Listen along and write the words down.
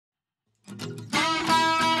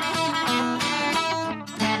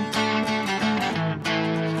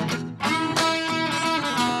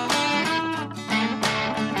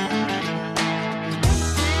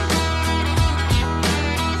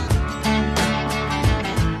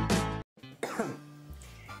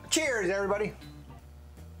everybody.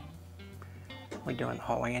 We're doing the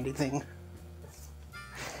whole Andy thing.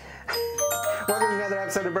 Welcome to another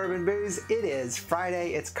episode of Bourbon Booze. It is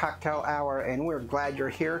Friday, it's cocktail hour, and we're glad you're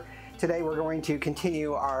here. Today we're going to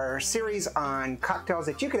continue our series on cocktails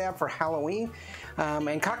that you could have for Halloween.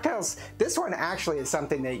 And cocktails, this one actually is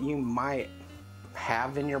something that you might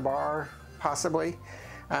have in your bar, possibly.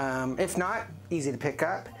 If not, easy to pick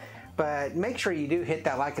up. But make sure you do hit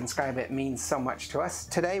that like and subscribe. It means so much to us.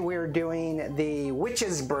 Today we're doing the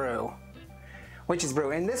Witch's Brew. Witch's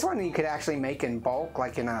Brew. And this one you could actually make in bulk,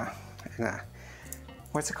 like in a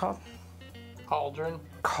what's it called? Cauldron.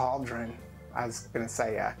 Cauldron. I was going to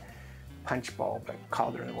say a punch bowl, but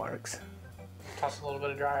cauldron works. Toss a little bit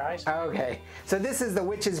of dry ice. Okay. So this is the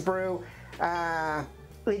Witch's Brew.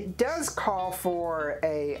 It does call for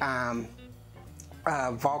a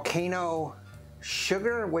volcano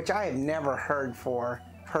sugar, which I have never heard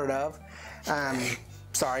of.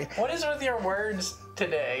 Sorry. What is with your words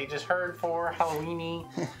today? Just heard for Halloweeny.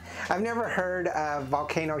 I've never heard of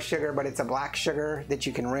volcano sugar, but it's a black sugar that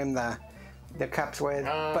you can rim the cups with.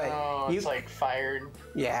 Oh, it's like fired.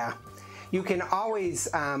 Yeah. You can always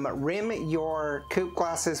rim your coupe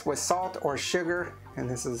glasses with salt or sugar, and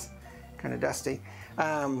this is kind of dusty.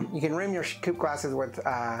 You can rim your coupe glasses with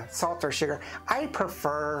salt or sugar. I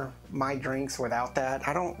prefer my drinks without that.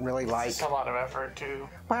 I don't really like. It's a lot of effort too.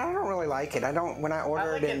 Well, I don't really like it. I don't when I order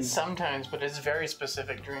I like it. it sometimes, but it's very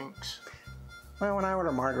specific drinks. Well, when I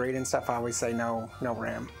order margarita and stuff, I always say no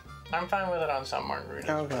rim. I'm fine with it on some margaritas.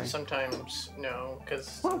 Okay. But sometimes no, because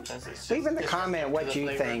sometimes it's just Leave in the comment what disruptive to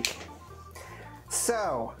the you flavor. think.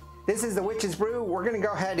 So, this is the Witch's Brew. We're going to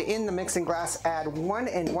go ahead in the mixing glass, add 1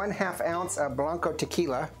 1/2 ounce of Blanco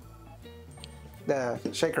tequila. The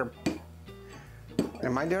shaker.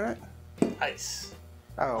 Am I doing it? Ice.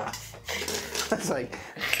 Oh. It's like.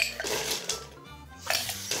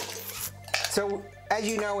 So, as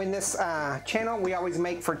you know, in this channel, we always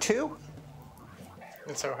make for 2.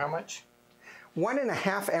 And so how much? 1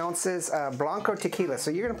 1/2 ounces of Blanco tequila.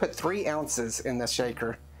 So, you're going to put 3 ounces in this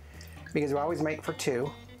shaker because we always make for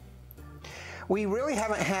 2. We really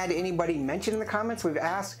haven't had anybody mention in the comments. We've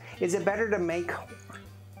asked, is it better to make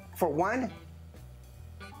for 1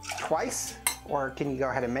 twice, or can you go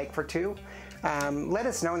ahead and make for 2? Let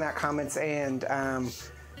us know in that comments, and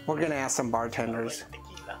we're going to ask some bartenders.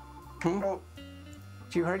 Tequila. Oh,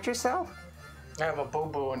 did you hurt yourself? I have a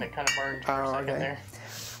boo-boo and it kind of burned for a second there.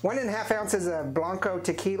 1 1/2 ounces of Blanco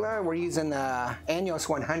tequila. We're using the Años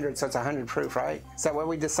 100, so it's 100 proof, right? Is that what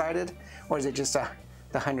we decided? Or is it just the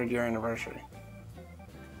 100-year anniversary?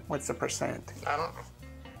 What's the percent? I don't know.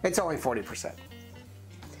 It's only 40%.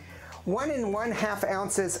 1 1/2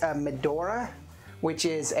 ounces of Medora, which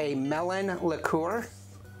is a melon liqueur.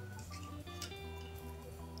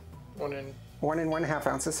 1 1 1/2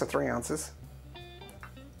 ounces, so 3 ounces.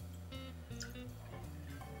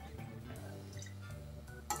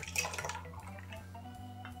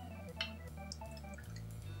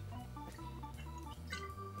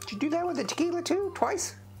 Did you do that with the tequila too,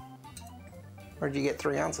 twice? Or did you get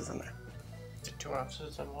 3 ounces in there? 2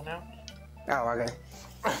 ounces and 1 ounce. Oh, okay.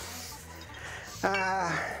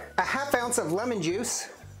 A 1/2 ounce of lemon juice.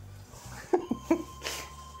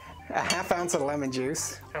 A 1/2 ounce of lemon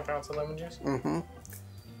juice. 1/2 ounce of lemon juice? Mm-hmm.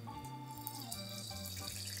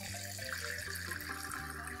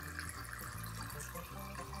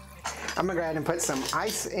 I'm gonna go ahead and put some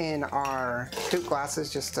ice in our coupe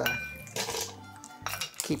glasses just to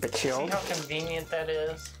keep it See chilled. how convenient that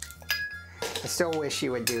is? I still wish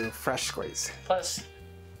you would do fresh squeeze. Plus,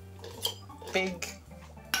 big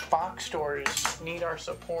box stores need our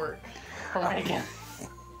support for making.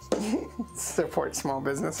 Support small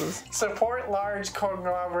businesses. Support large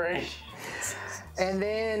conglomerations. And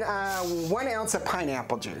then 1 ounce of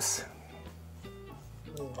pineapple juice.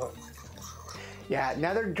 Yeah,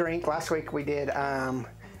 another drink. Last week we did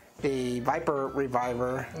the Viper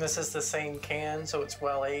Reviver. And this is the same can, so it's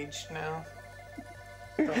well aged now.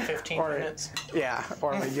 About 15 minutes. Yeah,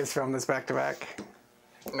 or we just filmed this back to back.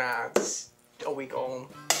 Nah, it's a week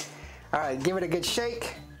old. All right, give it a good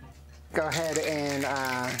shake. Go ahead and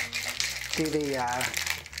do the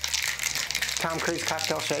Tom Cruise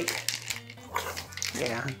cocktail shake.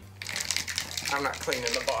 Yeah. I'm not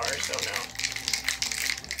cleaning the bar, so no.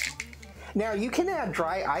 Now you can add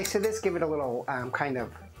dry ice to this, give it a little kind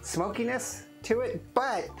of smokiness to it,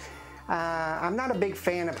 but I'm not a big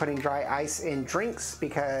fan of putting dry ice in drinks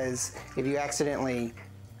because if you accidentally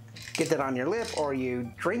get that on your lip or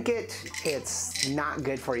you drink it, it's not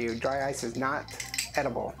good for you. Dry ice is not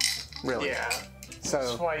edible, really. Yeah. So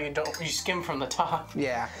that's why you skim from the top.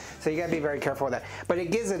 yeah. So you got to be very careful with that. But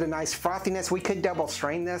it gives it a nice frothiness. We could double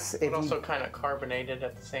strain this. But also kind of carbonated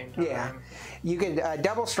at the same time. Yeah. You could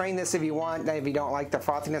double strain this if you want, if you don't like the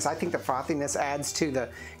frothiness. I think the frothiness adds to the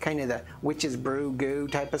kind of the witch's brew goo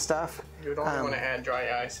type of stuff. You would only want to add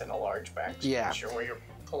dry ice in a large batch. Yeah. Make sure where you're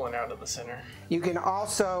pulling out of the center. You can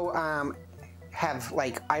also have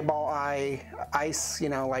like eyeball eye ice, you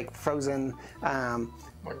know, like frozen.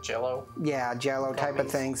 Or Jello. Yeah, Jello type of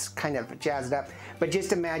things, kind of jazzed up. But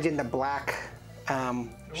just imagine the black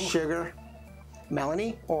sugar,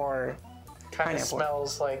 Melanie, or kind of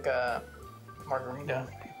smells like margarita.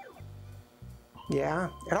 Yeah,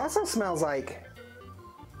 it also smells like.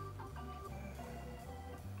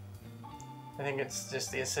 I think it's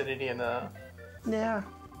just the acidity and the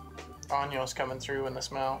años coming through in the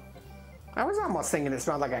smell. I was almost thinking it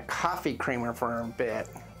smelled like a coffee creamer for a bit.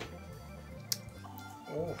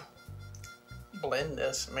 Ooh. Blend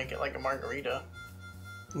this, make it like a margarita.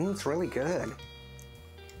 It's really good.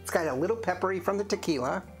 It's got a little peppery from the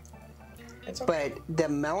tequila, it's okay. But the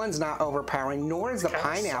melon's not overpowering, nor is the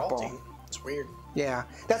pineapple. Salty. It's weird. Yeah,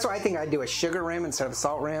 that's why I think I'd do a sugar rim instead of a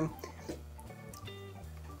salt rim.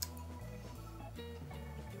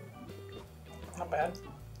 Not bad.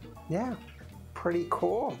 Yeah, pretty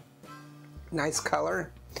cool. Nice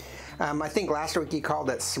color. I think last week you called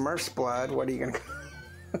it Smurf's blood. What are you gonna?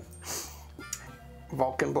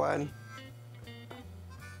 Vulcan blood?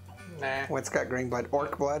 Nah. What's got green blood?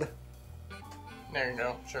 Orc blood? There you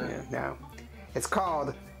go, sure. Yeah, no. It's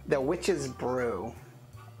called the Witch's Brew.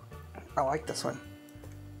 I like this one.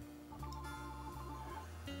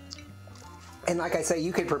 And like I say,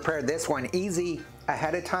 you could prepare this one easy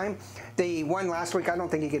ahead of time. The one last week, I don't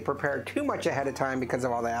think you could prepare too much ahead of time because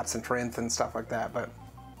of all the absinthe and stuff like that. But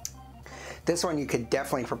this one you could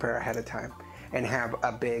definitely prepare ahead of time and have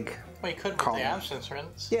a big. Well, you could with the absinthe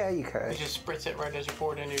rinse. Yeah, you could. You just spritz it right as you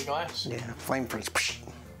pour it into your glass. Yeah, flame freeze.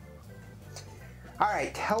 All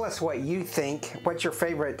right, tell us what you think. What's your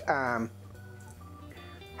favorite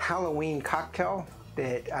Halloween cocktail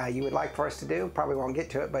that you would like for us to do? Probably won't get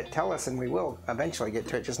to it, but tell us and we will eventually get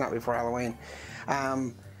to it, just not before Halloween.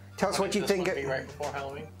 Tell us what you think. Be right before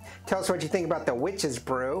Halloween. Tell us what you think about the Witch's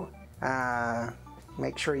Brew.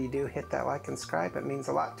 Make sure you do hit that like and subscribe. It means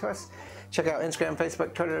a lot to us. Check out Instagram,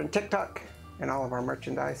 Facebook, Twitter, and TikTok, and all of our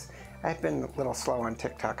merchandise. I've been a little slow on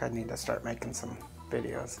TikTok. I need to start making some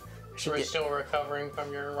videos. So we're still recovering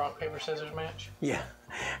from your rock, paper, scissors match? Yeah,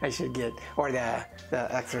 I should get, or the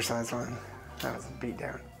exercise one. That was a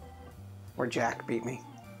beatdown. Where Jack beat me.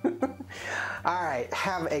 All right,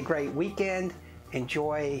 have a great weekend.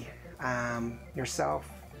 Enjoy yourself,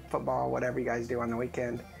 football, whatever you guys do on the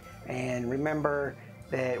weekend. And remember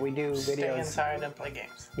that we do videos. Stay inside and play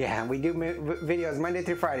games. Yeah, we do videos Monday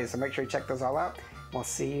through Friday, so make sure you check those all out. We'll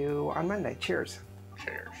see you on Monday. Cheers.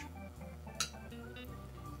 Cheers.